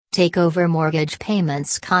Takeover Mortgage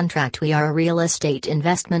Payments Contract. We are a real estate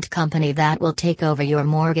investment company that will take over your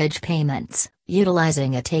mortgage payments.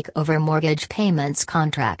 Utilizing a takeover mortgage payments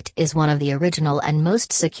contract is one of the original and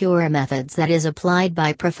most secure methods that is applied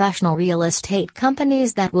by professional real estate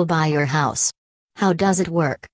companies that will buy your house. How does it work?